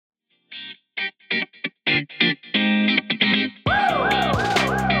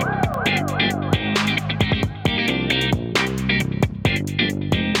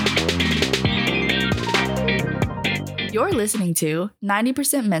listening to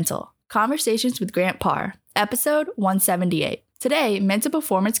 90% Mental, Conversations with Grant Parr, episode 178. Today, mental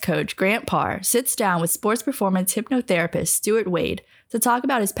performance coach Grant Parr sits down with sports performance hypnotherapist Stuart Wade to talk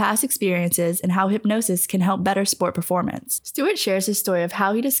about his past experiences and how hypnosis can help better sport performance. Stuart shares his story of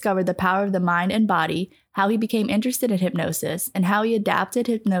how he discovered the power of the mind and body, how he became interested in hypnosis, and how he adapted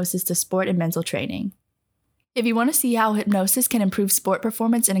hypnosis to sport and mental training. If you want to see how hypnosis can improve sport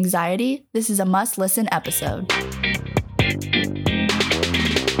performance and anxiety, this is a must-listen episode.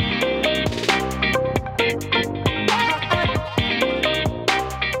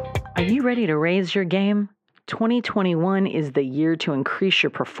 Are you ready to raise your game? 2021 is the year to increase your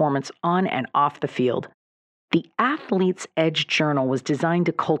performance on and off the field. The Athlete's Edge Journal was designed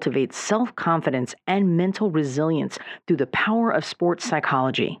to cultivate self-confidence and mental resilience through the power of sports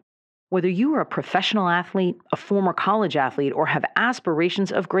psychology. Whether you are a professional athlete, a former college athlete, or have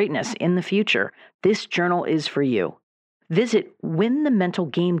aspirations of greatness in the future, this journal is for you. Visit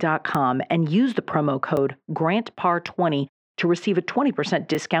winthementalgame.com and use the promo code GRANTPAR20 to receive a 20%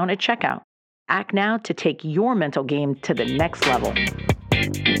 discount at checkout. Act now to take your mental game to the next level.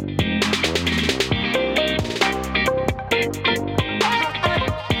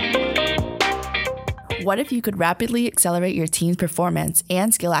 What if you could rapidly accelerate your team's performance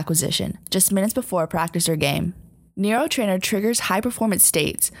and skill acquisition just minutes before a practice or game? NeuroTrainer triggers high-performance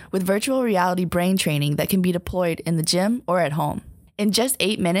states with virtual reality brain training that can be deployed in the gym or at home. In just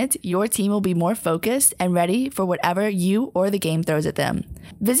 8 minutes, your team will be more focused and ready for whatever you or the game throws at them.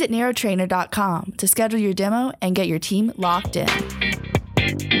 Visit neurotrainer.com to schedule your demo and get your team locked in.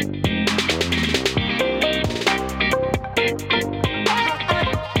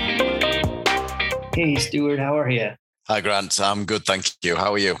 Hey, Stuart, how are you? Hi, Grant. I'm good, thank you.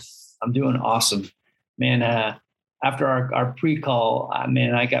 How are you? I'm doing awesome. Man, after our pre-call,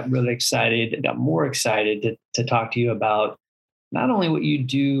 I got really excited. I got more excited to talk to you about not only what you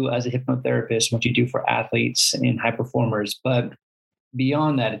do as a hypnotherapist, what you do for athletes and high performers, but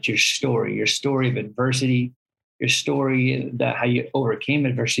beyond that, it's your story of adversity, your story that how you overcame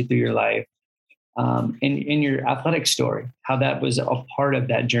adversity through your life, and your athletic story, how that was a part of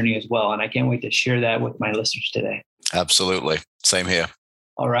that journey as well. And I can't wait to share that with my listeners today. Absolutely. Same here.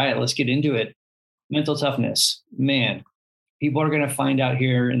 All right, let's get into it. Mental toughness. Man, people are going to find out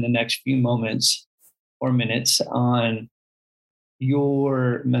here in the next few moments or minutes on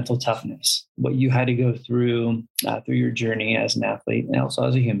your mental toughness, what you had to go through your journey as an athlete and also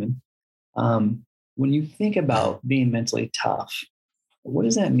as a human. When you think about being mentally tough, what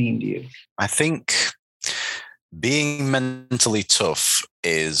does that mean to you? I think being mentally tough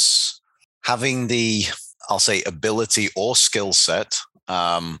is having the, I'll say, ability or skill set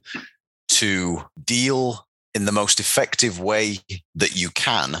to deal in the most effective way that you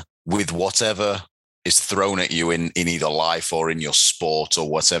can with whatever is thrown at you in either life or in your sport or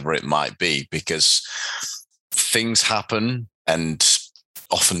whatever it might be, because things happen and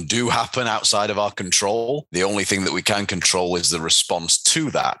often do happen outside of our control. The only thing that we can control is the response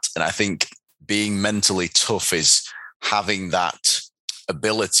to that. And I think being mentally tough is having that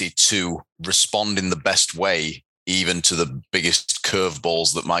ability to respond in the best way, even to the biggest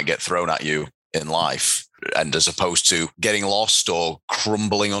curveballs that might get thrown at you in life. And as opposed to getting lost or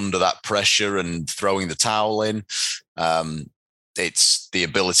crumbling under that pressure and throwing the towel in, it's the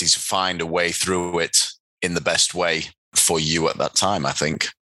ability to find a way through it in the best way for you at that time, I think,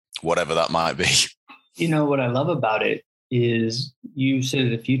 whatever that might be. You know, what I love about it is you said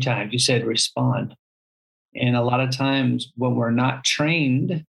it a few times, you said respond. And a lot of times when we're not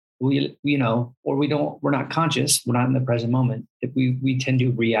trained, we're not conscious, we're not in the present moment, we tend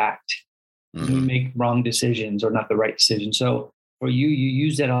to react. Mm-hmm. We make wrong decisions or not the right decision. So for you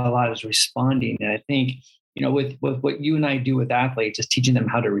use that a lot as responding. And I think, with what you and I do with athletes is teaching them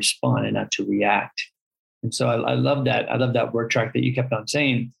how to respond and not to react. And so I love that. I love that word track that you kept on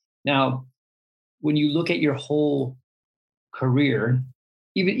saying. Now, when you look at your whole career,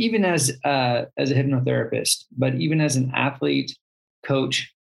 even as a hypnotherapist, but even as an athlete, coach,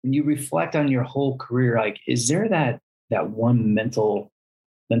 when you reflect on your whole career, like, is there that one mental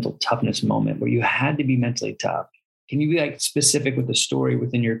toughness moment where you had to be mentally tough? Can you be specific with the story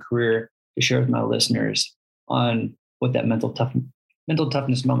within your career to share with my listeners on what that mental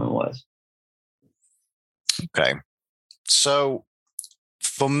toughness moment was? Okay. So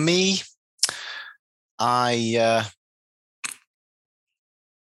for me, I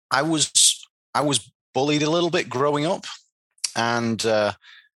was bullied a little bit growing up, and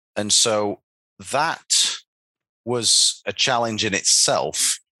so that was a challenge in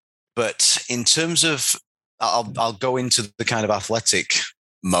itself. But in terms of, I'll go into the kind of athletic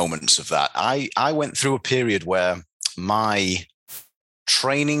moments of that. I went through a period where my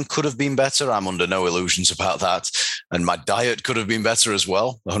training could have been better. I'm under no illusions about that. And my diet could have been better as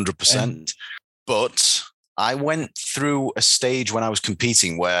well, 100%. But I went through a stage when I was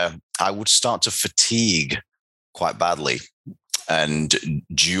competing where I would start to fatigue quite badly and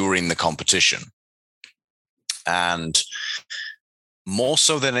during the competition. And more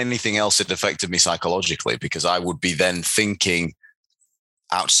so than anything else, it affected me psychologically, because I would be then thinking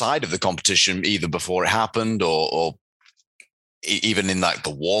outside of the competition, either before it happened or even in like the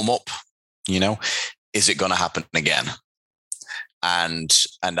warm up, is it going to happen again? And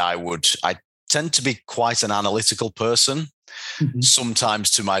I tend to be quite an analytical person, sometimes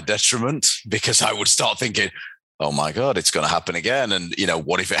to my detriment, because I would start thinking, oh my God, it's going to happen again. And,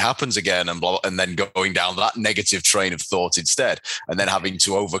 what if it happens again? And blah, and then going down that negative train of thought instead, and then having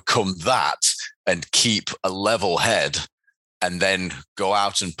to overcome that and keep a level head and then go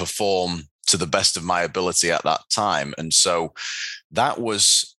out and perform to the best of my ability at that time. And so that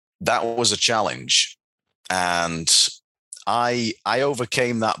was a challenge. And I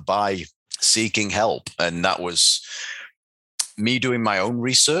overcame that by seeking help. And that was me doing my own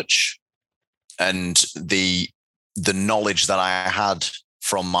research and the knowledge that I had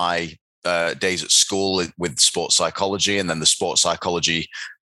from my days at school with sports psychology, and then the sports psychology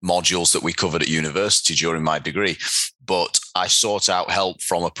modules that we covered at university during my degree. But I sought out help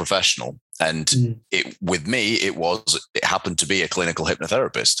from a professional. And with me, it happened to be a clinical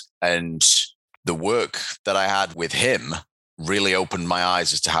hypnotherapist. And the work that I had with him really opened my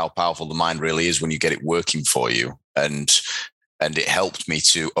eyes as to how powerful the mind really is when you get it working for you. And it helped me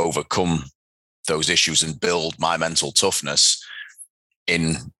to overcome those issues and build my mental toughness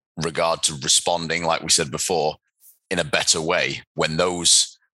in regard to responding, like we said before, in a better way. When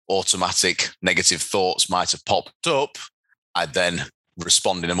those automatic negative thoughts might have popped up, I'd then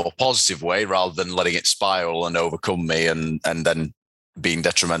respond in a more positive way rather than letting it spiral and overcome me and then being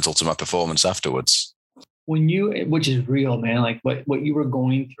detrimental to my performance afterwards. Which is real, man, like what you were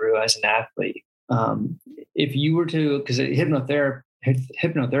going through as an athlete, if you were to, because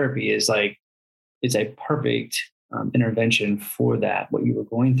hypnotherapy is like, it's a perfect intervention for that, what you were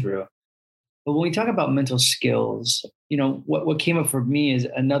going through. But when we talk about mental skills, what came up for me is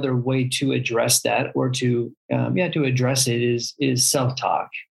another way to address that, or to address it is self-talk.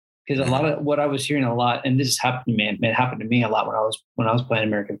 Because a lot of what I was hearing a lot, and this happened to me, it happened to me a lot when I was playing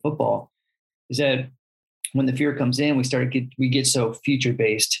American football, is that when the fear comes in, we get so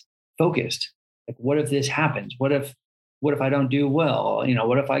future-based focused. Like, what if this happens? What if I don't do well?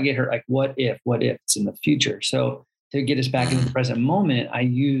 What if I get hurt? Like, what if it's in the future? So to get us back into the present moment, I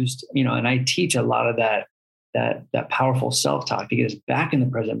used, and I teach a lot of that powerful self-talk to get us back in the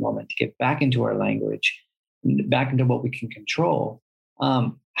present moment, to get back into our language, back into what we can control.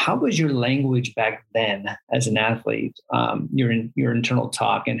 How was your language back then as an athlete? Your internal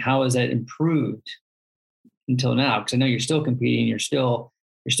talk, and how has that improved until now? Because I know you're still competing, you're still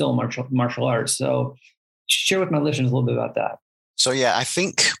in martial arts. So share with my listeners a little bit about that. So yeah, I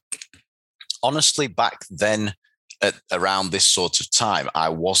think honestly back then, at around this sort of time, I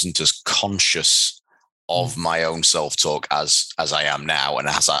wasn't as conscious of my own self-talk as I am now, and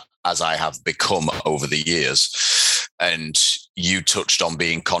as I have become over the years. And you touched on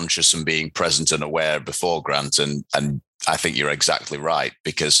being conscious and being present and aware before, Grant, and I think you're exactly right,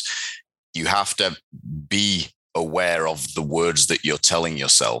 because you have to be aware of the words that you're telling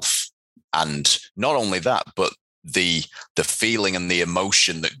yourself. And not only that, but the feeling and the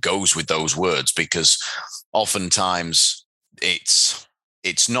emotion that goes with those words, because oftentimes it's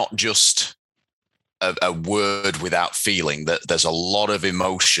not just a word without feeling. That there's a lot of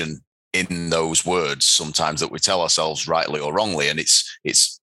emotion in those words sometimes that we tell ourselves, rightly or wrongly, and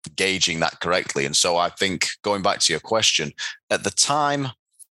it's gauging that correctly. And so I think, going back to your question, at the time,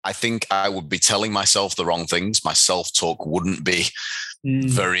 I think I would be telling myself the wrong things. My self-talk wouldn't be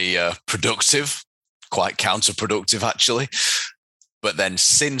very productive, quite counterproductive, actually. But then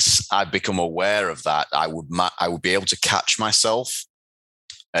since I've become aware of that, I would be able to catch myself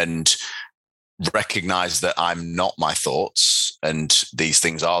and recognize that I'm not my thoughts. And these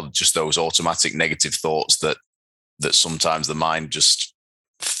things are just those automatic negative thoughts that sometimes the mind just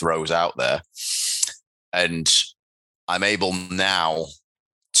throws out there. And I'm able now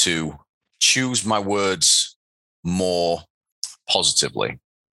to choose my words more positively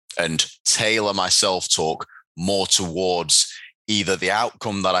and tailor my self-talk more towards either the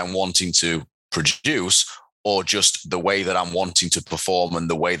outcome that I'm wanting to produce, or just the way that I'm wanting to perform and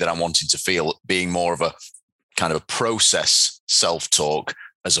the way that I'm wanting to feel, being more of a kind of a process self-talk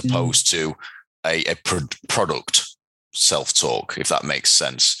as opposed to a product self-talk, if that makes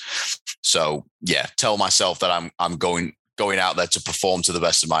sense. So yeah, tell myself that I'm going out there to perform to the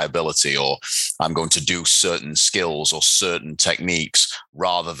best of my ability, or I'm going to do certain skills or certain techniques,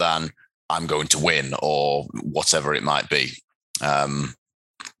 rather than I'm going to win or whatever it might be.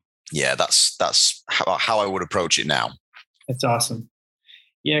 Yeah, that's how I would approach it now. That's awesome.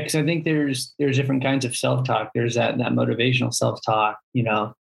 Yeah, because I think there's different kinds of self-talk. There's that motivational self-talk,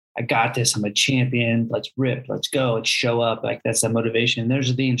 I got this, I'm a champion, let's rip, let's go, let's show up. Like, that's that motivation. And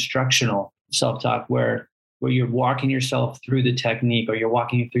there's the instructional self-talk where you're walking yourself through the technique, or you're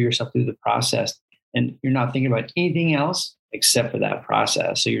walking through yourself through the process, and you're not thinking about anything else except for that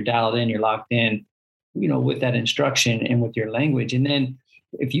process. So you're dialed in, you're locked in, with that instruction and with your language. And then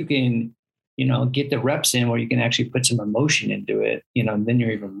if you can, get the reps in where you can actually put some emotion into it, then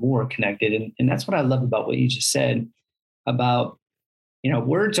you're even more connected. And that's what I love about what you just said about,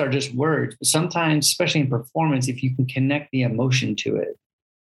 words are just words, but sometimes, especially in performance, if you can connect the emotion to it.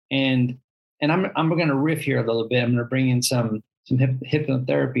 And I'm going to riff here a little bit. I'm going to bring in some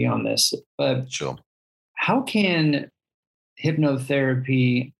hypnotherapy on this, but sure. How can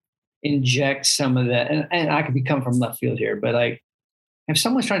hypnotherapy inject some of that? And I could be coming from left field here, but like, if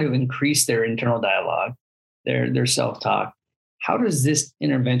someone's trying to increase their internal dialogue, their self-talk, how does this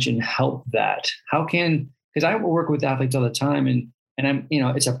intervention help that? Because I work with athletes all the time, and I'm,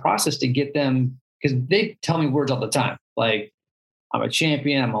 it's a process to get them, because they tell me words all the time, like, I'm a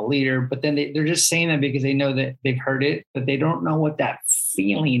champion, I'm a leader, but then they're just saying that because they know that they've heard it, but they don't know what that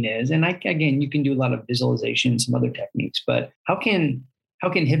feeling is. And again, you can do a lot of visualization, some other techniques, but how can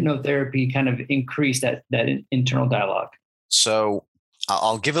hypnotherapy kind of increase that internal dialogue? So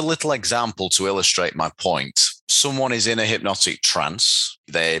I'll give a little example to illustrate my point. Someone is in a hypnotic trance.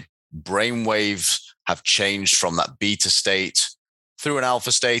 Their brainwaves have changed from that beta state through an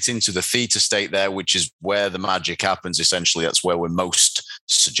alpha state into the theta state there, which is where the magic happens. Essentially, that's where we're most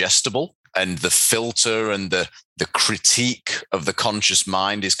suggestible. And the filter and the critique of the conscious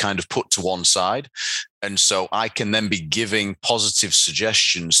mind is kind of put to one side. And so I can then be giving positive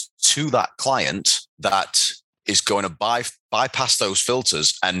suggestions to that client that is going to bypass those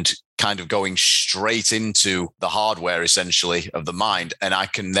filters and kind of going straight into the hardware, essentially, of the mind. And I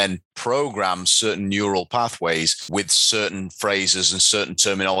can then program certain neural pathways with certain phrases and certain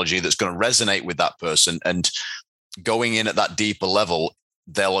terminology that's going to resonate with that person. And going in at that deeper level,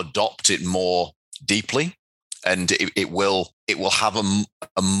 they'll adopt it more deeply, and it will have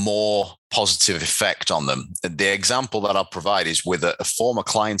a more positive effect on them. The example that I'll provide is with a former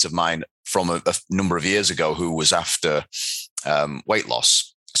client of mine from a number of years ago who was after weight loss.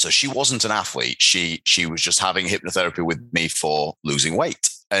 So she wasn't an athlete. She was just having hypnotherapy with me for losing weight.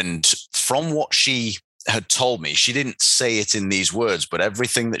 And from what she had told me, she didn't say it in these words, but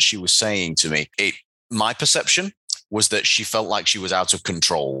everything that she was saying to me, my perception was that she felt like she was out of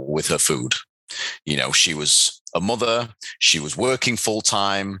control with her food. She was a mother, she was working full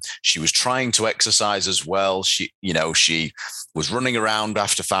time, she was trying to exercise as well. She was running around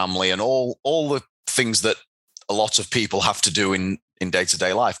after family and all the things that a lot of people have to do in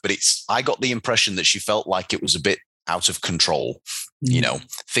day-to-day life. But I got the impression that she felt like it was a bit out of control. Mm-hmm.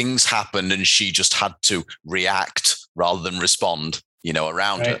 Things happened and she just had to react rather than respond,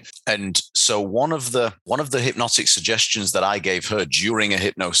 around her. And so one of the hypnotic suggestions that I gave her during a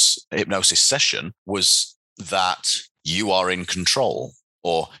hypnosis session was that you are in control,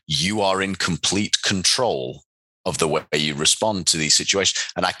 or you are in complete control of the way you respond to these situations.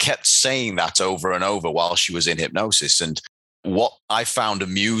 And I kept saying that over and over while she was in hypnosis. And what I found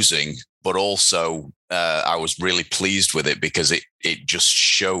amusing, but also I was really pleased with it, because it just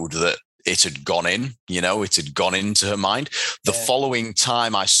showed that it had gone in, it had gone into her mind. The following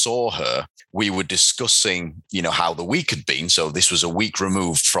time I saw her, we were discussing, how the week had been. So this was a week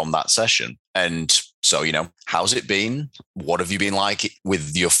removed from that session. And so, how's it been? What have you been like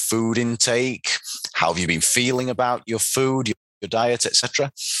with your food intake? How have you been feeling about your food, your diet,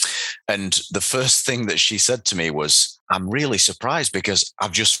 etc.? And the first thing that she said to me was, I'm really surprised because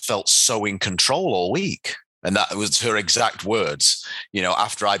I've just felt so in control all week. And that was her exact words,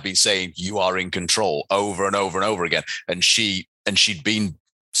 after I'd been saying, you are in control over and over and over again. And she'd been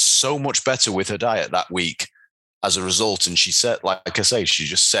so much better with her diet that week as a result. And she said, like I say, she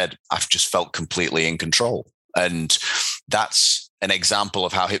just said, I've just felt completely in control. And that's an example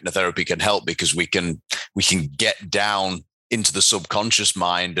of how hypnotherapy can help, because we can get down into the subconscious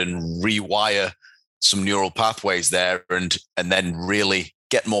mind and rewire some neural pathways there, and then really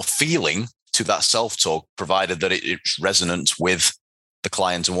get more feeling to that self-talk, provided that it's resonant with the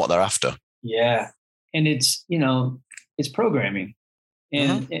client and what they're after. Yeah. And it's programming.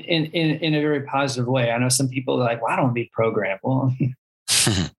 and in a very positive way. I know some people are like, well, I don't want to be programmed. Well,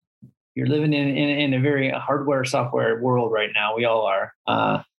 you're living in a very hardware software world right now. We all are.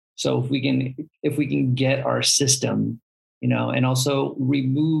 So if we can get our system, and also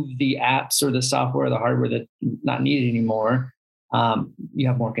remove the apps or the software, or the hardware that's not needed anymore, you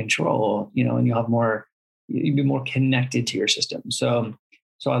have more control, and you'll be more connected to your system. So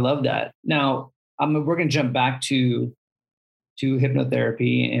I love that. Now we're going to jump back to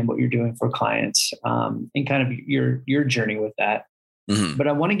hypnotherapy and what you're doing for clients, and kind of your journey with that. Mm-hmm. But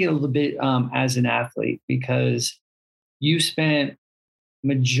I want to get a little bit as an athlete, because you spent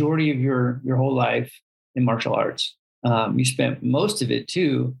majority of your whole life in martial arts. You spent most of it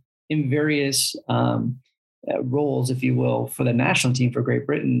too in various roles, if you will, for the national team for Great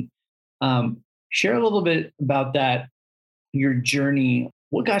Britain. Share a little bit about that, your journey.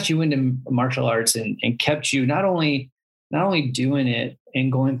 What got you into martial arts and kept you not only doing it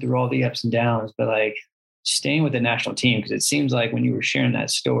and going through all the ups and downs, but like staying with the national team? Because it seems like when you were sharing that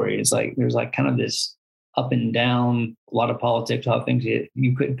story, it's like there's like kind of this up and down, a lot of politics, a lot of things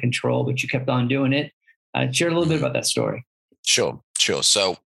you couldn't control, but you kept on doing it. Share a little bit about that story. Sure.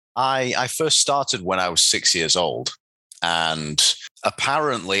 So I first started when I was 6 years old. And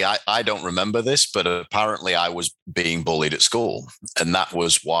apparently, I don't remember this, but apparently I was being bullied at school. And that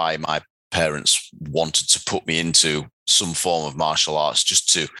was why my parents wanted to put me into some form of martial arts,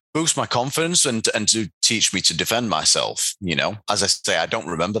 just to boost my confidence and to teach me to defend myself. As I say, I don't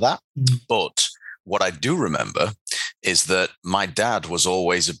remember that. Mm-hmm. But what I do remember is that my dad was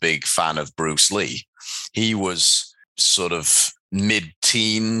always a big fan of Bruce Lee. He was sort of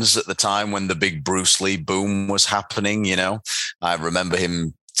mid-teens at the time when the big Bruce Lee boom was happening. I remember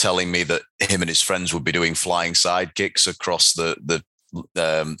him telling me that him and his friends would be doing flying sidekicks across the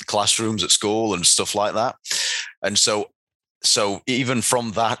classrooms at school and stuff like that. And so even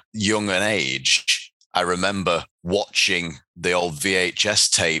from that young an age, I remember watching the old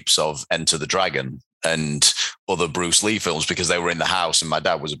VHS tapes of Enter the Dragon and other Bruce Lee films because they were in the house and my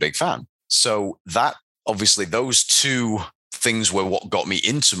dad was a big fan. So that, obviously, those two things were what got me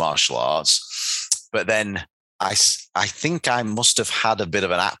into martial arts. But then I think I must have had a bit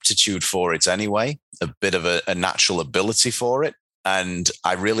of an aptitude for it anyway, a bit of a natural ability for it. And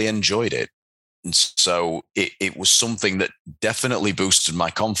I really enjoyed it. And so it was something that definitely boosted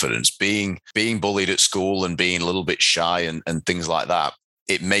my confidence. Being bullied at school and being a little bit shy and things like that,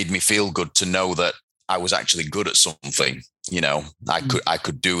 it made me feel good to know that I was actually good at something. I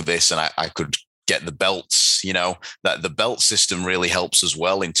could do this and I could get the belts, that the belt system really helps as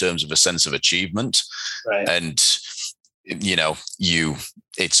well in terms of a sense of achievement. Right. And,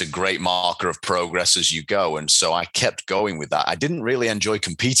 it's a great marker of progress as you go. And so I kept going with that. I didn't really enjoy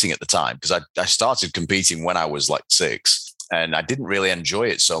competing at the time because I started competing when I was like 6 and I didn't really enjoy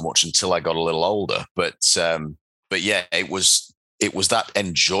it so much until I got a little older. But yeah, it was that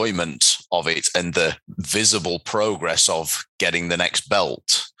enjoyment of it and the visible progress of getting the next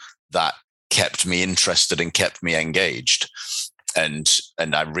belt that kept me interested and kept me engaged. And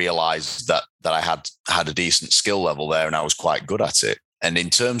I realized that I had a decent skill level there and I was quite good at it. And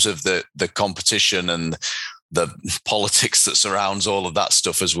in terms of the competition and the politics that surrounds all of that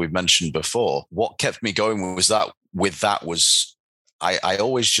stuff, as we've mentioned before, what kept me going was I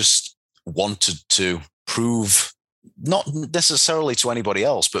always just wanted to prove, not necessarily to anybody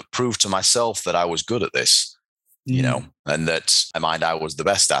else, but prove to myself that I was good at this, and that I was the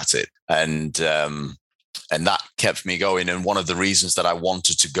best at it. And that kept me going. And one of the reasons that I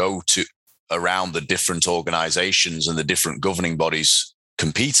wanted to go to around the different organizations and the different governing bodies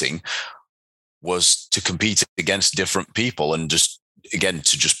competing was to compete against different people and just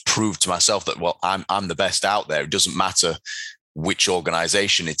prove to myself that, well, I'm the best out there. It doesn't matter which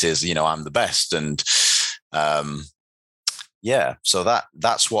organization it is, I'm the best. And so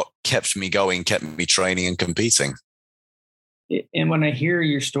that's what kept me going, kept me training and competing. And when I hear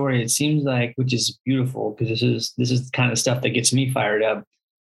your story, it seems like, which is beautiful, because this is the kind of stuff that gets me fired up,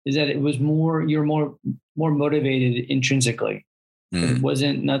 is that it was you're more motivated intrinsically. Mm. It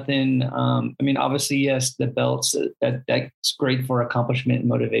wasn't nothing. Obviously, yes, the belts, that's great for accomplishment and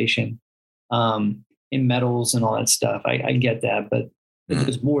motivation, in medals and all that stuff. I get that, but it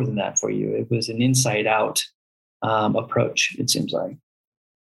was more than that for you. It was an inside out approach, it seems like.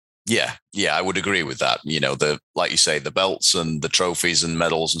 Yeah, I would agree with that. Like you say, the belts and the trophies and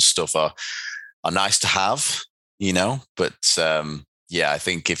medals and stuff are nice to have, but I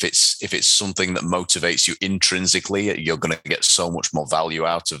think if it's something that motivates you intrinsically, you're going to get so much more value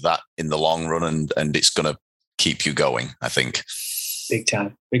out of that in the long run, and it's going to keep you going, I think. Big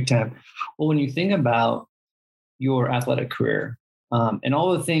time. Well, when you think about your athletic career, and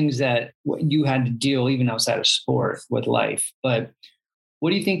all the things that you had to deal even outside of sport with life. But what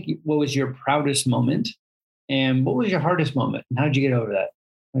do you think, what was your proudest moment and what was your hardest moment? And how did you get over that?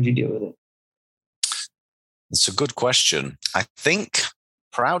 How did you deal with it? It's a good question. I think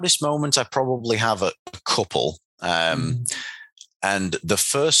proudest moment, I probably have a couple. And the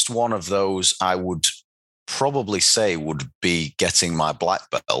first one of those I would probably say would be getting my black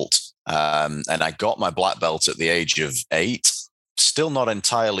belt. And I got my black belt at the age of 8. Still not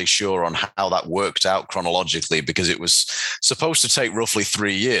entirely sure on how that worked out chronologically, because it was supposed to take roughly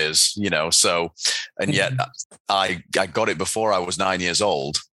 3 years, so, and yet I got it before I was 9 years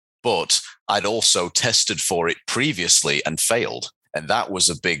old, but I'd also tested for it previously and failed. And that was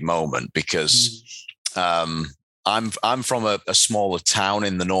a big moment because I'm from a smaller town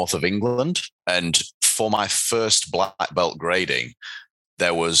in the north of England. And for my first black belt grading,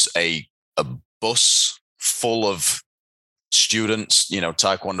 there was a bus full of students,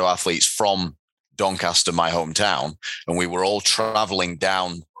 Taekwondo athletes from Doncaster, my hometown. And we were all traveling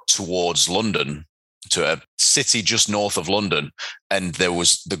down towards London, to a city just north of London. And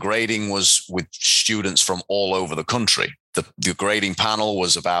the grading was with students from all over the country. The grading panel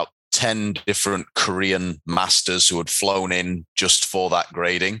was about 10 different Korean masters who had flown in just for that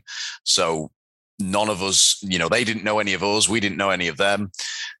grading. So none of us, they didn't know any of us. We didn't know any of them.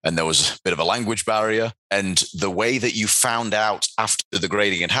 And there was a bit of a language barrier. And the way that you found out after the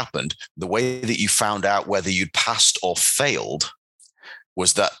grading had happened, the way that you found out whether you'd passed or failed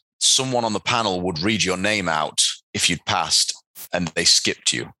was that someone on the panel would read your name out if you'd passed, and they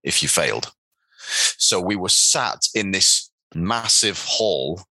skipped you if you failed. So we were sat in this massive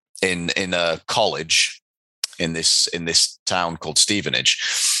hall in a college in this town called Stevenage,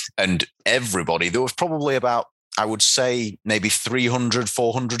 and everybody, there was probably about, I would say, maybe 300,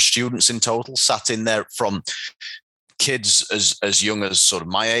 400 students in total sat in there, from kids as young as sort of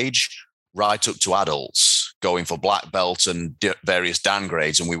my age right up to adults going for black belt and various Dan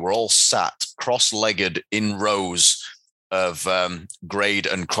grades. And we were all sat cross-legged in rows of grade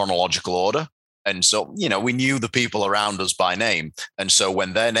and chronological order. And so, we knew the people around us by name. And so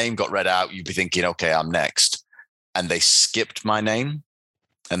when their name got read out, you'd be thinking, okay, I'm next. And they skipped my name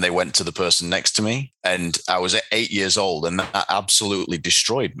and they went to the person next to me. And I was 8 years old, and that absolutely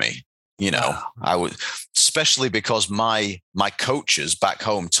destroyed me. Wow. I would, especially because my coaches back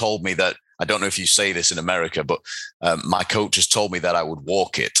home told me that, I don't know if you say this in America, but my coaches told me that I would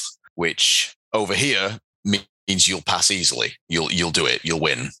walk it, which over here means you'll pass easily. You'll do it. You'll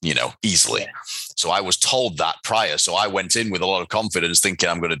win, easily. Yeah. So I was told that prior. So I went in with a lot of confidence thinking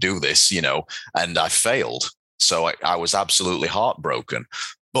I'm going to do this, and I failed. So I was absolutely heartbroken.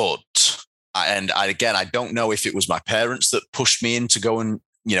 But I don't know if it was my parents that pushed me in to go and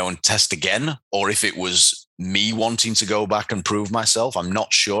test again, or if it was me wanting to go back and prove myself. I'm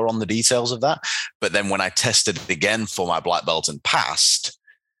not sure on the details of that. But then when I tested it again for my black belt and passed,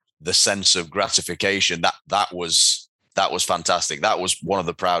 the sense of gratification, that was fantastic. That was one of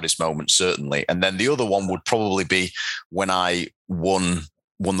the proudest moments, certainly. And then the other one would probably be when I won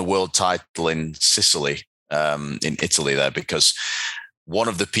the world title in Sicily, in Italy there, because one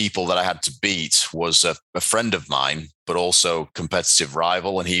of the people that I had to beat was a friend of mine, but also competitive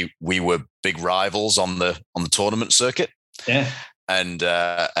rival, and we were big rivals on the tournament circuit. Yeah, and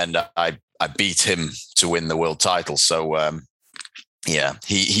I beat him to win the world title. So yeah,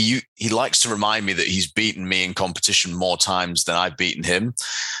 he likes to remind me that he's beaten me in competition more times than I've beaten him,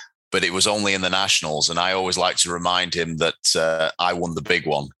 but it was only in the nationals, and I always like to remind him that I won the big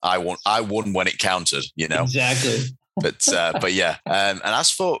one. I won when it counted. Exactly. But yeah, and as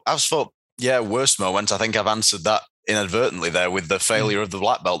for worst moment, I think I've answered that inadvertently there with the failure of the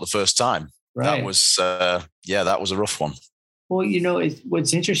black belt the first time. Right. That was that was a rough one. Well,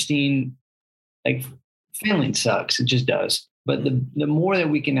 what's interesting, like, failing sucks. It just does. But the more that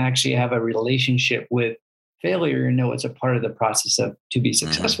we can actually have a relationship with failure and know it's a part of the process to be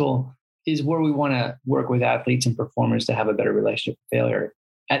successful, is where we want to work with athletes and performers to have a better relationship with failure.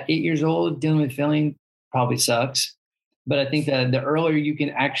 At 8 years old, dealing with failing probably sucks. But I think that the earlier you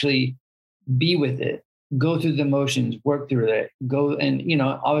can actually be with it, go through the motions, work through it, go and,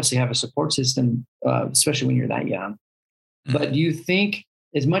 obviously have a support system, especially when you're that young. Mm-hmm. But do you think,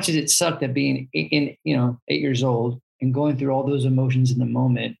 as much as it sucked at being 8 years old and going through all those emotions in the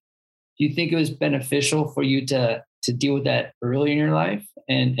moment, do you think it was beneficial for you to deal with that early in your life?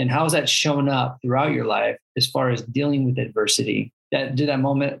 And how has that shown up throughout your life as far as dealing with adversity? Was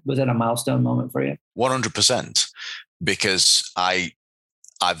that a milestone moment for you? 100%. Because I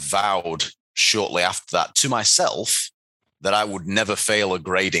vowed shortly after that to myself that I would never fail a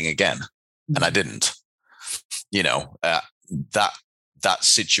grading again. Mm-hmm. And I didn't. that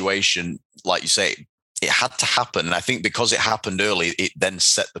situation, like you say, it had to happen. And I think because it happened early, it then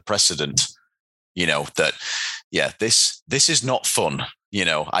set the precedent, that, this is not fun.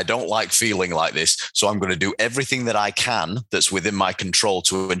 I don't like feeling like this. So I'm going to do everything that I can that's within my control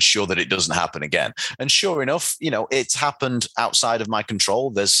to ensure that it doesn't happen again. And sure enough, it's happened outside of my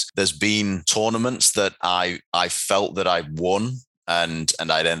control. There's been tournaments that I felt that I won and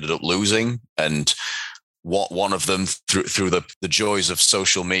I'd ended up losing. And one of them through the joys of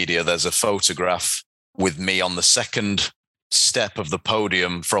social media, there's a photograph with me on the second step of the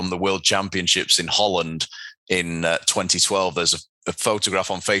podium from the World Championships in Holland in 2012. There's a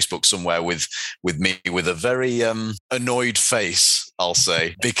photograph on Facebook somewhere with me with a very annoyed face, I'll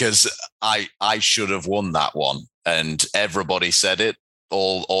say, because I should have won that one. And everybody said it,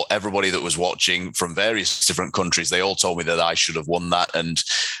 or everybody that was watching from various different countries, they all told me that I should have won that. And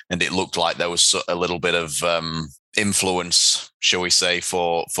it looked like there was a little bit of influence, shall we say,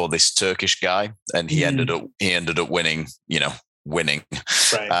 for this Turkish guy, and he ended up winning.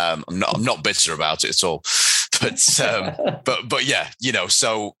 Right. I'm not bitter about it at all, but yeah,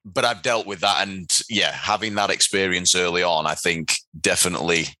 but I've dealt with that, and having that experience early on, I think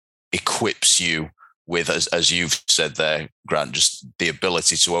definitely equips you with, as you've said there, Grant, just the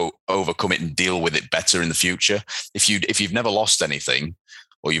ability to overcome it and deal with it better in the future. If you've never lost anything,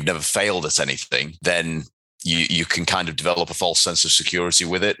 or you've never failed at anything, then you can kind of develop a false sense of security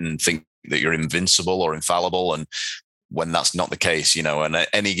with it and think that you're invincible or infallible. And when that's not the case, and at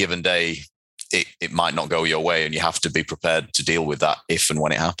any given day, it might not go your way, and you have to be prepared to deal with that if and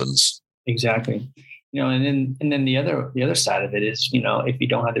when it happens. Exactly. And then the other side of it is, if you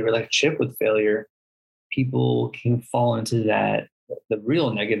don't have the relationship with failure, people can fall into the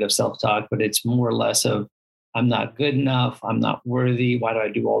real negative self-talk, but it's more or less of, I'm not good enough. I'm not worthy. Why do I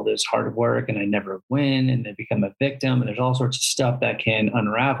do all this hard work and I never win? And they become a victim. And there's all sorts of stuff that can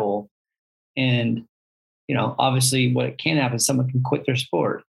unravel. And, obviously what can happen, someone can quit their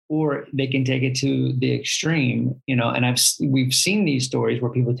sport, or they can take it to the extreme, and we've seen these stories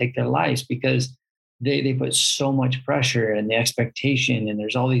where people take their lives because they put so much pressure and the expectation, and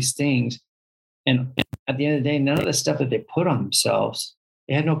there's all these things. And at the end of the day, none of the stuff that they put on themselves,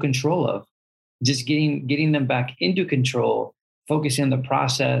 they had no control of. Just getting them back into control, focusing on the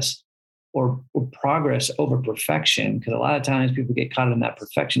process or progress over perfection. Because a lot of times people get caught in that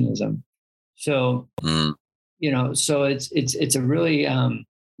perfectionism. So, so it's a really,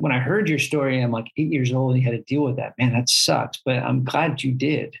 when I heard your story, I'm like 8 years old and you had to deal with that. Man, that sucks. But I'm glad you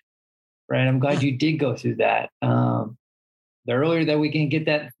did, right? I'm glad you did go through that. The earlier that we can get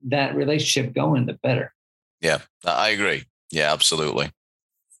that relationship going, the better. Yeah, I agree. Yeah, absolutely.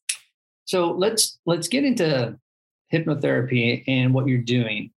 So let's get into hypnotherapy and what you're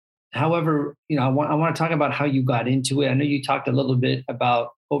doing. However, I want to talk about how you got into it. I know you talked a little bit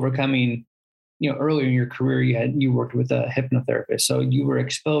about overcoming, earlier in your career, you worked with a hypnotherapist, so you were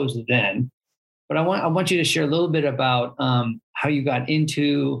exposed then. But I want you to share a little bit about how you got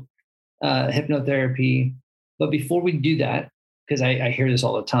into hypnotherapy. But before we do that, because I hear this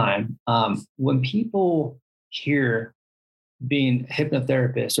all the time, when people hear being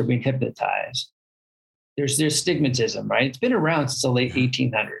hypnotherapist or being hypnotized, there's stigmatism, right? It's been around since the late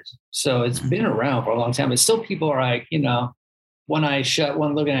 1800s. So it's been around for a long time, but still people are like, one eye shut,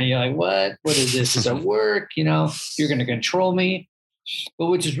 one looking at you like, what is this? Does it work? You're going to control me. But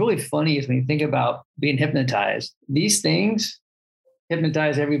which is really funny is when you think about being hypnotized, these things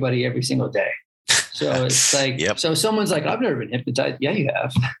hypnotize everybody every single day. So it's like, yep. So someone's like, I've never been hypnotized. Yeah, you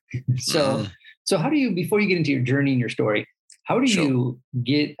have. So how do you, before you get into your journey and your story, how do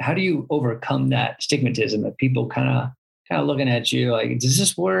you overcome that stigmatism of people kind of looking at you like, does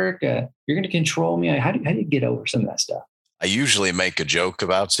this work? You're going to control me. How do you get over some of that stuff? I usually make a joke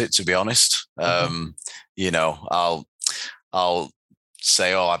about it, to be honest. I'll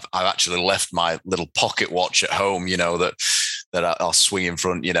say, I've actually left my little pocket watch at home, that I'll swing in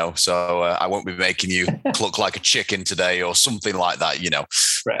front, so I won't be making you look like a chicken today or something like that,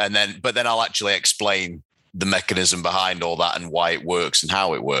 Right. But then I'll actually explain the mechanism behind all that and why it works and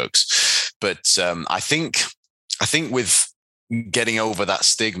how it works. But I think with getting over that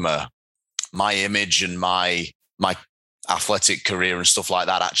stigma, my image and my athletic career and stuff like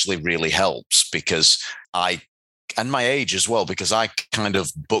that actually really helps, because and my age as well, because I kind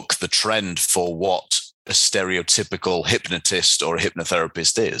of book the trend for what a stereotypical hypnotist or a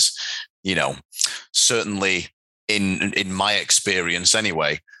hypnotherapist is. Certainly in my experience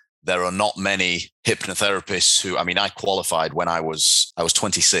anyway, there are not many hypnotherapists who, I qualified when I was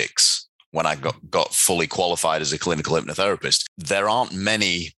 26 when I got fully qualified as a clinical hypnotherapist. There aren't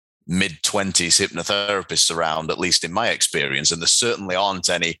many mid-20s hypnotherapists around, at least in my experience, and there certainly aren't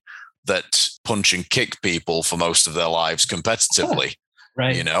any that punch and kick people for most of their lives competitively.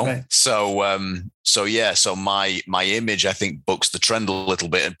 Right. You know, right. so my image, I think, bucks the trend a little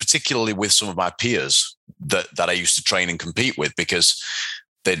bit, and particularly with some of my peers that I used to train and compete with, because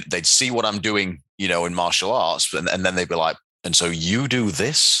they'd see what I'm doing, you know, in martial arts, and then they'd be like, and so you do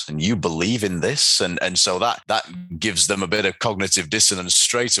this and you believe in this. And so that gives them a bit of cognitive dissonance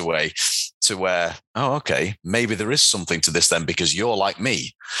straight away to where, oh, okay, maybe there is something to this then, because you're like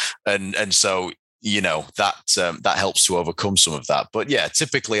me. And so, you know, that helps to overcome some of that. But yeah,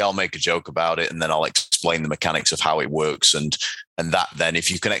 typically I'll make a joke about it and then I'll explain the mechanics of how it works. And that then,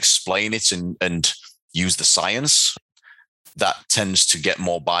 if you can explain it and use the science, that tends to get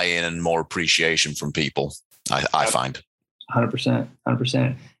more buy-in and more appreciation from people, I find. 100%.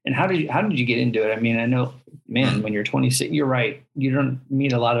 And how did you get into it? I mean, I know, man, when you're 26, you're right. You don't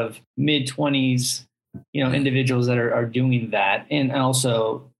meet a lot of mid-20s, you know, individuals that are doing that, and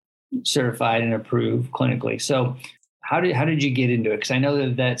also certified and approved clinically. So how did you get into it? Because I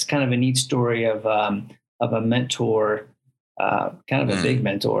know that's kind of a neat story of a mentor, kind of a big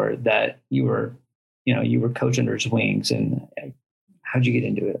mentor that you were coach under his wings. And how'd you get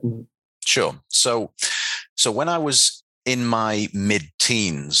into it? Sure. So when I was in my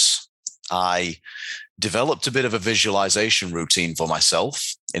mid-teens, I developed a bit of a visualization routine for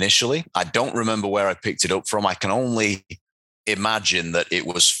myself initially. I don't remember where I picked it up from. I can only imagine that it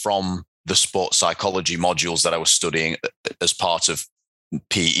was from the sports psychology modules that I was studying as part of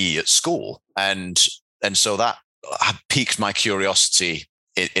PE at school. And so that piqued my curiosity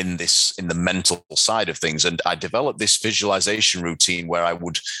in the mental side of things. And I developed this visualization routine where I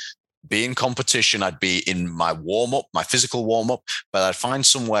would be in competition. I'd be in my warm-up, my physical warm-up, but I'd find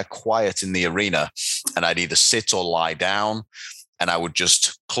somewhere quiet in the arena and I'd either sit or lie down, and I would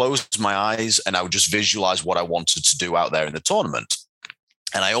just close my eyes and I would just visualize what I wanted to do out there in the tournament.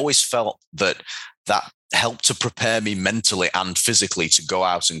 And I always felt that helped to prepare me mentally and physically to go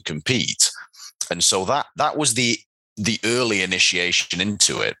out and compete. And so that was the early initiation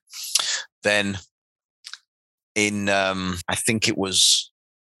into it. Then in, I think it was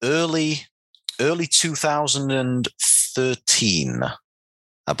early 2013,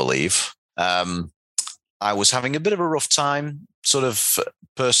 I believe. I was having a bit of a rough time, sort of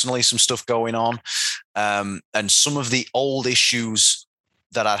personally, some stuff going on. And some of the old issues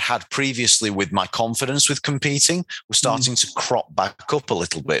that I'd had previously with my confidence with competing were starting to crop back up a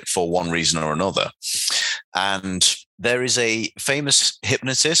little bit for one reason or another. And there is a famous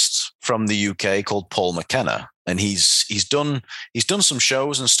hypnotist from the UK called Paul McKenna. And he's done some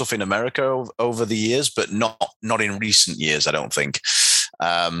shows and stuff in America over the years, but not in recent years, I don't think.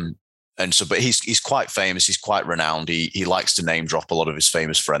 But he's quite famous. He's quite renowned. He likes to name drop a lot of his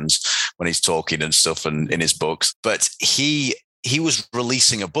famous friends when he's talking and stuff and in his books. But he was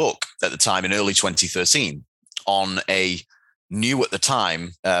releasing a book at the time in early 2013 on a new at the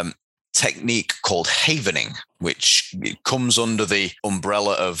time technique called havening, which comes under the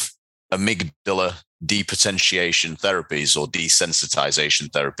umbrella of amygdala depotentiation therapies or desensitization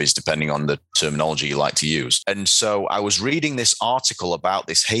therapies, depending on the terminology you like to use. And so I was reading this article about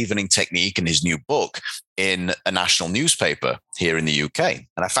this havening technique in his new book in a national newspaper here in the UK.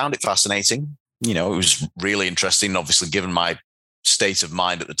 And I found it fascinating. You know, it was really interesting. Obviously, given my state of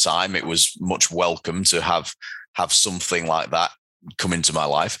mind at the time, it was much welcome to have something like that come into my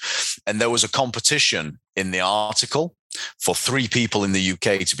life. And there was a competition in the article for 3 people in the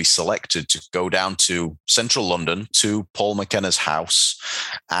UK to be selected to go down to central London to Paul McKenna's house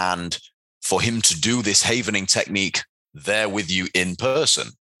and for him to do this havening technique there with you in person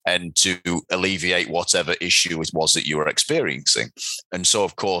and to alleviate whatever issue it was that you were experiencing. And so,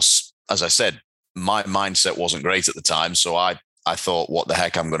 of course, as I said, my mindset wasn't great at the time. So I thought, what the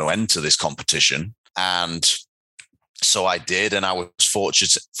heck, I'm going to enter this competition. And so I did, and I was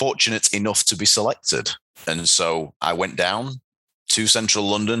fortunate enough to be selected. And so I went down to central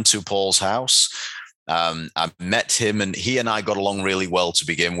London to Paul's house. I met him, and he and I got along really well to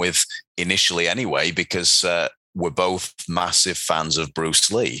begin with, initially anyway, because we're both massive fans of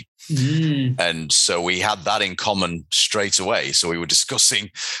Bruce Lee. And so we had that in common straight away. So we were discussing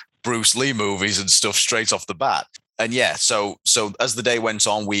Bruce Lee movies and stuff straight off the bat. And yeah, so as the day went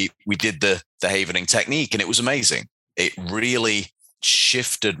on, we did the havening technique, and it was amazing. It really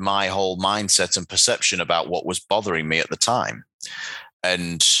shifted my whole mindset and perception about what was bothering me at the time.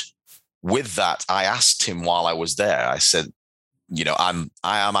 And with that, I asked him while I was there, I said, you know, I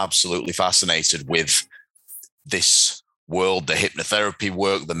am absolutely fascinated with this world, the hypnotherapy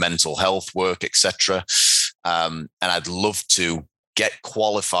work, the mental health work, etc. And I'd love to get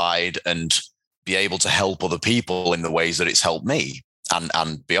qualified and be able to help other people in the ways that it's helped me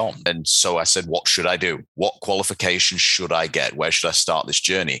and beyond. And so I said, what should I do? What qualifications should I get? Where should I start this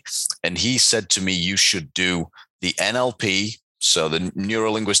journey? And he said to me, you should do the NLP, so the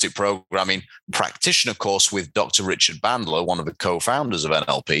Neuro-Linguistic Programming Practitioner course with Dr. Richard Bandler, one of the co-founders of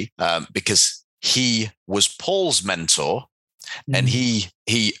NLP, because he was Paul's mentor. And he,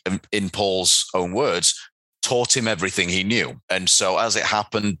 in Paul's own words, taught him everything he knew. And so as it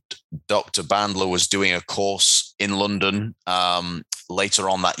happened, Dr. Bandler was doing a course in London later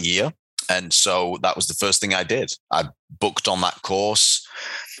on that year. And so that was the first thing I did. I booked on that course,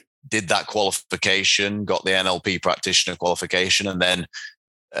 did that qualification, got the NLP practitioner qualification. And then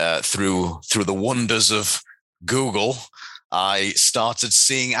through the wonders of Google, I started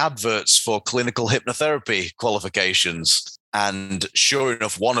seeing adverts for clinical hypnotherapy qualifications. And sure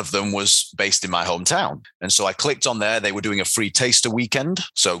enough, one of them was based in my hometown. And so I clicked on there. They were doing a free taster weekend.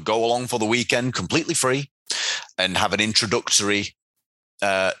 So go along for the weekend, completely free, and have an introductory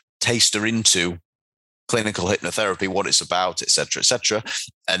taster into clinical hypnotherapy, what it's about, et cetera,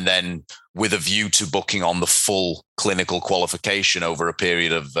 and then with a view to booking on the full clinical qualification over a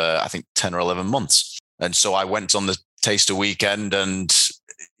period of, I think, 10 or 11 months. And so I went on the taster weekend and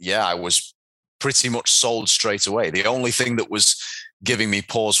I was pretty much sold straight away. The only thing that was giving me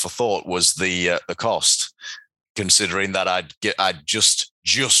pause for thought was the cost, considering that I'd just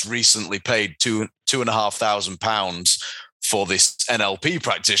recently paid £2,500 for this NLP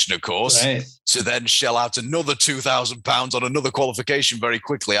practitioner course, right, to then shell out another £2,000 on another qualification very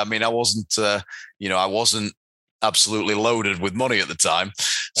quickly. I mean, I wasn't absolutely loaded with money at the time,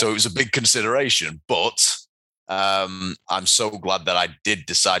 so it was a big consideration. But I'm so glad that I did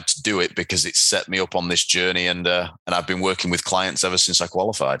decide to do it, because it set me up on this journey, and I've been working with clients ever since I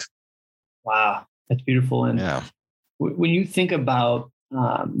qualified. Wow, that's beautiful. And when you think about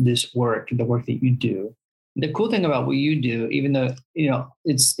this work, the work that you do, the cool thing about what you do, even though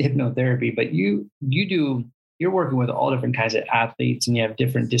it's hypnotherapy, but you're working with all different kinds of athletes, and you have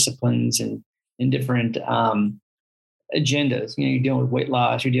different disciplines and different agendas. You're dealing with weight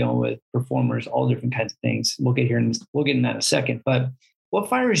loss, you're dealing with performers, all different kinds of things. We'll get in that in a second. But what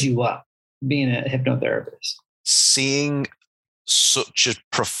fires you up being a hypnotherapist? Seeing such a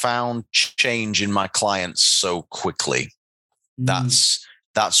profound change in my clients so quickly. That's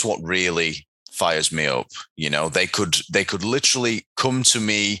what really fires me up. They could literally come to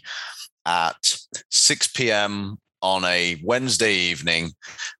me at 6 p.m. on a Wednesday evening,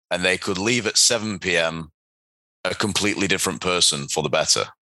 and they could leave at 7 p.m. a completely different person for the better.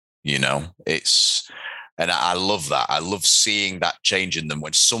 And I love that. I love seeing that change in them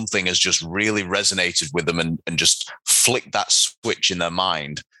when something has just really resonated with them and just flicked that switch in their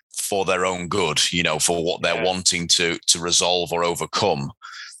mind for their own good, for what they're wanting to resolve or overcome.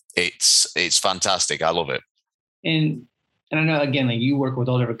 It's fantastic. I love it. And I know, again, like, you work with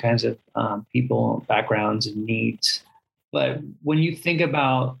all different kinds of people, backgrounds and needs. But when you think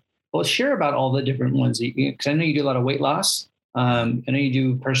about, share about all the different ones, because I know you do a lot of weight loss. I know you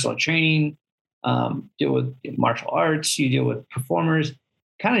do personal training, deal with martial arts, you deal with performers.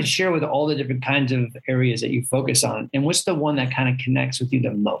 Kind of share with all the different kinds of areas that you focus on. And what's the one that kind of connects with you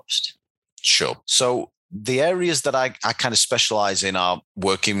the most? Sure. So the areas that I kind of specialize in are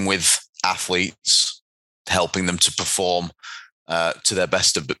working with athletes, helping them to perform to their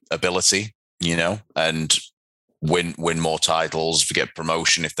best ability, and win more titles, get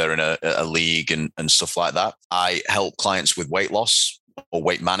promotion if they're in a league and stuff like that. I help clients with weight loss or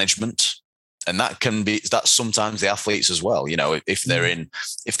weight management. And that's sometimes the athletes as well. If they're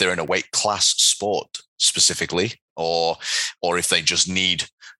in a weight class sport specifically, or if they just need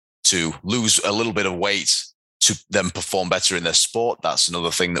to lose a little bit of weight to then perform better in their sport, that's another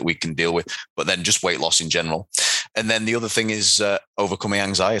thing that we can deal with. But then just weight loss in general. And then the other thing is overcoming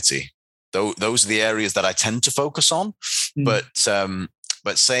anxiety. Those are the areas that I tend to focus on. But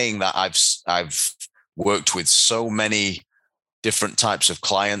saying that, I've worked with so many different types of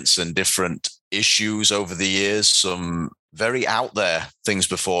clients and different issues over the years, some very out there things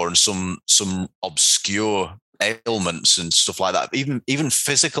before, and some obscure ailments and stuff like that. Even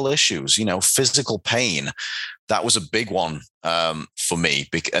physical issues, physical pain. That was a big one for me.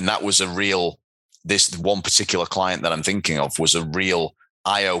 And that was this one particular client that I'm thinking of was a real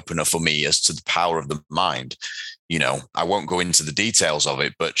eye opener for me as to the power of the mind. I won't go into the details of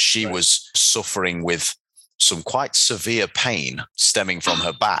it, but she was suffering with some quite severe pain stemming from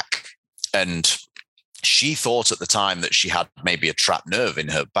her back. And she thought at the time that she had maybe a trapped nerve in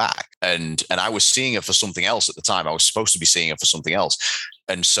her back. And I was seeing her for something else at the time. I was supposed to be seeing her for something else.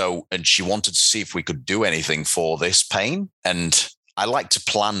 And she wanted to see if we could do anything for this pain. And I like to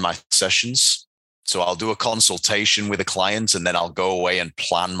plan my sessions. So I'll do a consultation with a client and then I'll go away and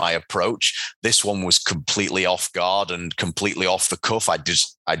plan my approach. This one was completely off guard and completely off the cuff. I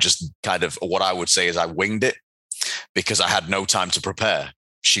just kind of, what I would say is I winged it because I had no time to prepare.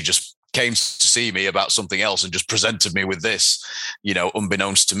 She just came to see me about something else and just presented me with this,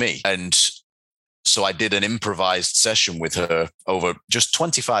 unbeknownst to me. And so I did an improvised session with her over just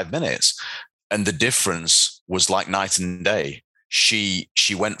 25 minutes. And the difference was like night and day. She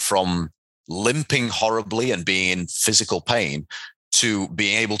went from limping horribly and being in physical pain to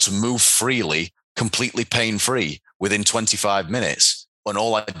being able to move freely, completely pain-free within 25 minutes. And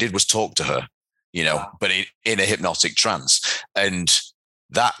all I did was talk to her, but in a hypnotic trance. And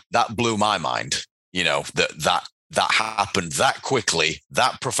that blew my mind, that happened that quickly,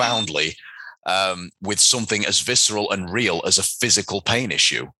 that profoundly, with something as visceral and real as a physical pain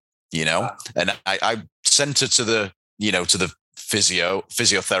issue, and I sent her to the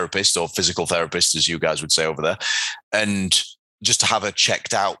physiotherapist or physical therapist, as you guys would say over there. And just to have her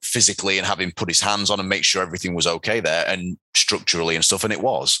checked out physically and have him put his hands on and make sure everything was okay there and structurally and stuff. And it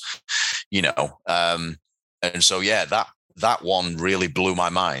was, and so, yeah, that one really blew my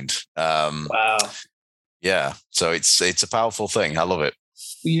mind. Wow. Yeah. So it's a powerful thing. I love it.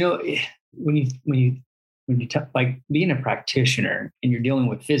 When you talk, like being a practitioner and you're dealing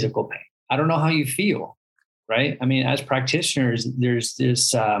with physical pain, I don't know how you feel, right? I mean, as practitioners, there's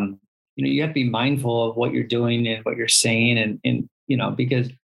this, you have to be mindful of what you're doing and what you're saying and because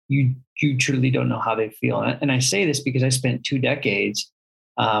you truly don't know how they feel. And I say this because I spent 2 decades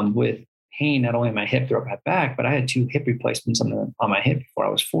with pain, not only in my hip, throughout my back, but I had 2 hip replacements on my hip before I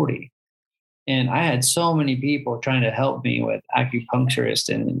was 40. And I had so many people trying to help me with acupuncturists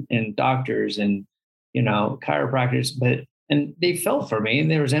and doctors and, chiropractors, and they felt for me and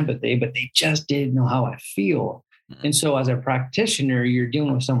there was empathy, but they just didn't know how I feel. And so as a practitioner, you're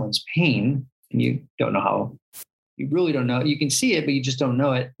dealing with someone's pain and you really don't know. You can see it, but you just don't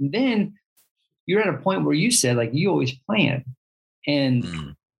know it. And then you're at a point where you said, like, you always plan.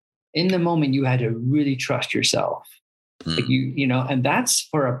 And in the moment, you had to really trust yourself. Like and that's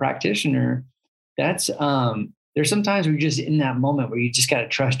for a practitioner. That's, there's sometimes we're just in that moment where you just got to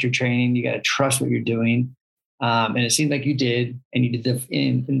trust your training. You got to trust what you're doing. And it seemed like you did, and you did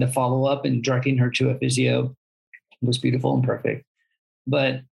in the follow-up and directing her to a physio was beautiful and perfect.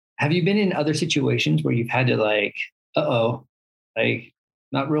 But have you been in other situations where you've had to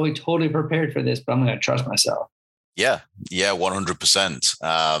not really totally prepared for this, but I'm going to trust myself? Yeah,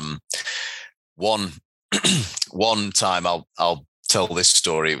 100%. One time I'll tell this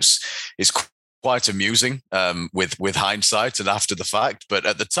story. It's quite amusing with hindsight and after the fact, but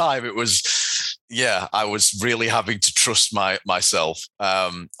at the time it was, I was really having to trust myself.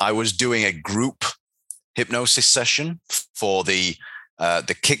 I was doing a group hypnosis session for the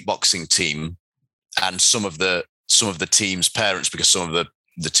kickboxing team and some of the team's parents, because some of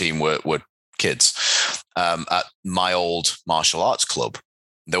the team were kids at my old martial arts club.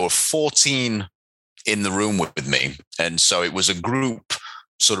 There were 14 in the room with me, and so it was a group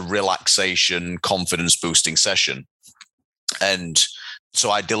sort of relaxation, confidence boosting session. And so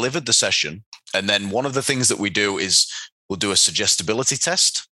I delivered the session, and then one of the things that we do is we'll do a suggestibility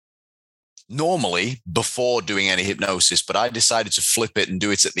test. Normally before doing any hypnosis, but I decided to flip it and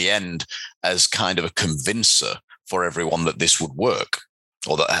do it at the end as kind of a convincer for everyone that this would work,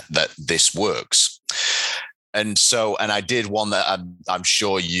 or that this works. And I did one that I'm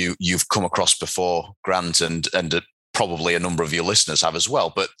sure you've come across before, Grant, and probably a number of your listeners have as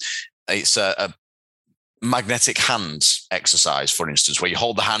well. But it's a magnetic hands exercise, for instance, where you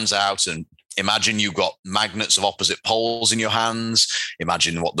hold the hands out and imagine you've got magnets of opposite poles in your hands.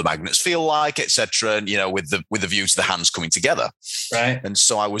 Imagine what the magnets feel like, etc. And with the view to the hands coming together. Right. And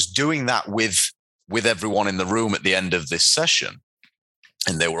so I was doing that with everyone in the room at the end of this session,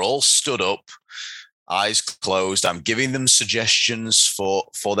 and they were all stood up, eyes closed. I'm giving them suggestions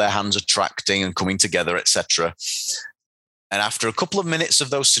for their hands attracting and coming together, etc. And after a couple of minutes of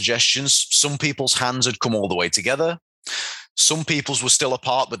those suggestions, some people's hands had come all the way together. Some people's were still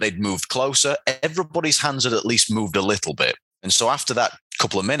apart, but they'd moved closer. Everybody's hands had at least moved a little bit. And so after that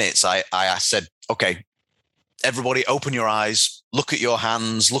couple of minutes, I said, okay, everybody open your eyes, look at your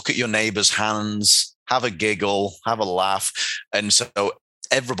hands, look at your neighbor's hands, have a giggle, have a laugh. And so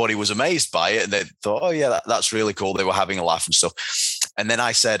everybody was amazed by it. And they thought, oh yeah, that's really cool. They were having a laugh and stuff. And then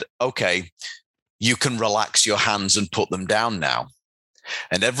I said, okay, you can relax your hands and put them down now.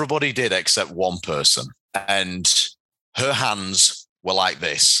 And everybody did except one person. And her hands were like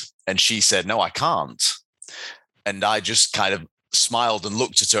this. And she said, no, I can't. And I just kind of smiled and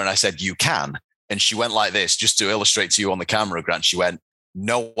looked at her and I said, you can. And she went like this, just to illustrate to you on the camera, Grant. She went,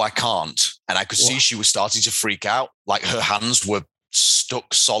 "No, I can't." And I could see she was starting to freak out. Like her hands were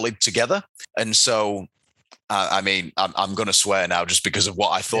stuck solid together. And so, I mean, I'm going to swear now just because of what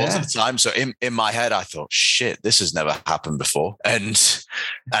I thought at the time. So in my head, I thought, shit, this has never happened before. And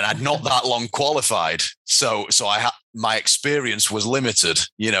I'd not that long qualified. So my experience was limited,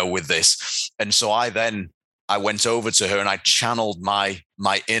 with this. And so I went over to her and I channeled my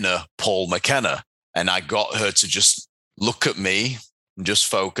inner Paul McKenna, and I got her to just look at me and just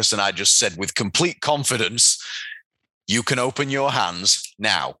focus. And I just said with complete confidence, "You can open your hands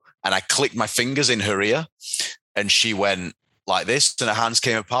now." And I clicked my fingers in her ear, and she went like this, and her hands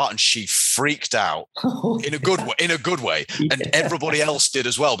came apart, and she freaked out in a good way. And everybody else did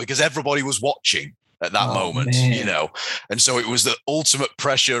as well, because everybody was watching at that moment, And so it was the ultimate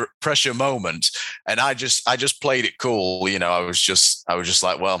pressure moment. And I just played it cool. I was just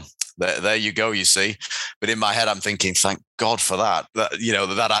like, well, there you go, you see. But in my head, I'm thinking, thank God for that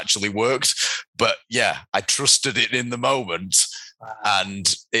that actually worked. But yeah, I trusted it in the moment. Wow.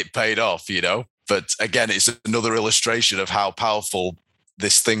 And it paid off, But again, it's another illustration of how powerful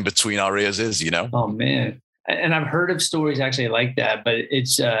this thing between our ears is, Oh, man. And I've heard of stories actually like that, but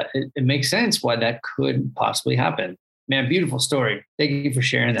it makes sense why that could possibly happen. Man, beautiful story. Thank you for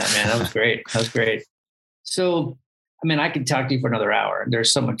sharing that, man. That was great. So, I mean, I could talk to you for another hour.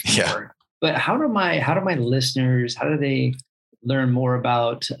 There's so much more. But how do my listeners, how do they learn more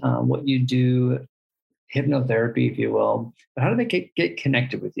about what you do, hypnotherapy, if you will? But how do they get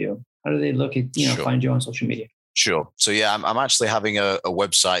connected with you? How do they look at, find you on social media? Sure. So yeah, I'm actually having a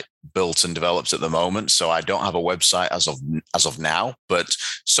website built and developed at the moment. So I don't have a website as of now, but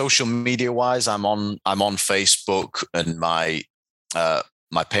social media wise, I'm on Facebook, and my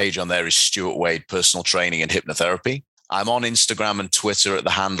page on there is Stuart Wade Personal Training and Hypnotherapy. I'm on Instagram and Twitter at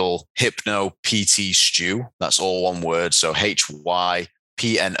the handle HypnoPTStu. That's all one word. So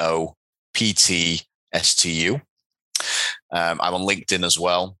HYPNOPTSTU. I'm on LinkedIn as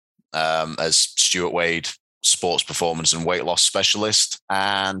well, as Stuart Wade, sports performance and weight loss specialist.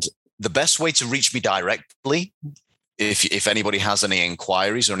 And the best way to reach me directly, if anybody has any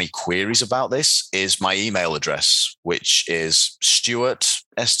inquiries or any queries about this, is my email address, which is Stuart,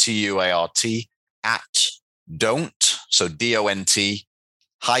 STUART, at don't, so DONT,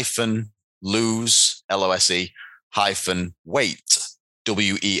 hyphen lose, LOSE, hyphen weight,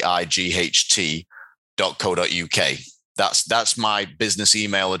 WEIGHT.co.uk. That's my business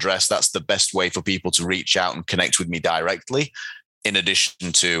email address. That's the best way for people to reach out and connect with me directly, in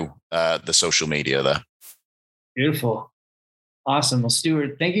addition to the social media there. Beautiful. Awesome. Well,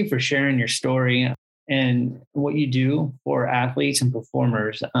 Stuart, thank you for sharing your story and what you do for athletes and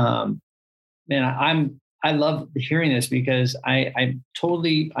performers. Man, I love hearing this, because I'm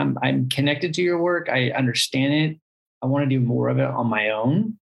connected to your work. I understand it. I want to do more of it on my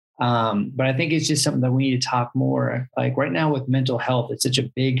own. But I think it's just something that we need to talk more. Like right now with mental health, it's such a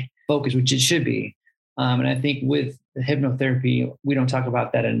big focus, which it should be. And I think with the hypnotherapy, we don't talk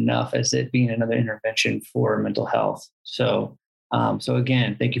about that enough as it being another intervention for mental health. So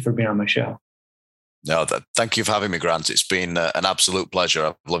again, thank you for being on my show. No, thank you for having me, Grant. It's been an absolute pleasure.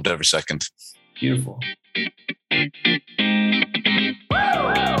 I've loved every second. Beautiful.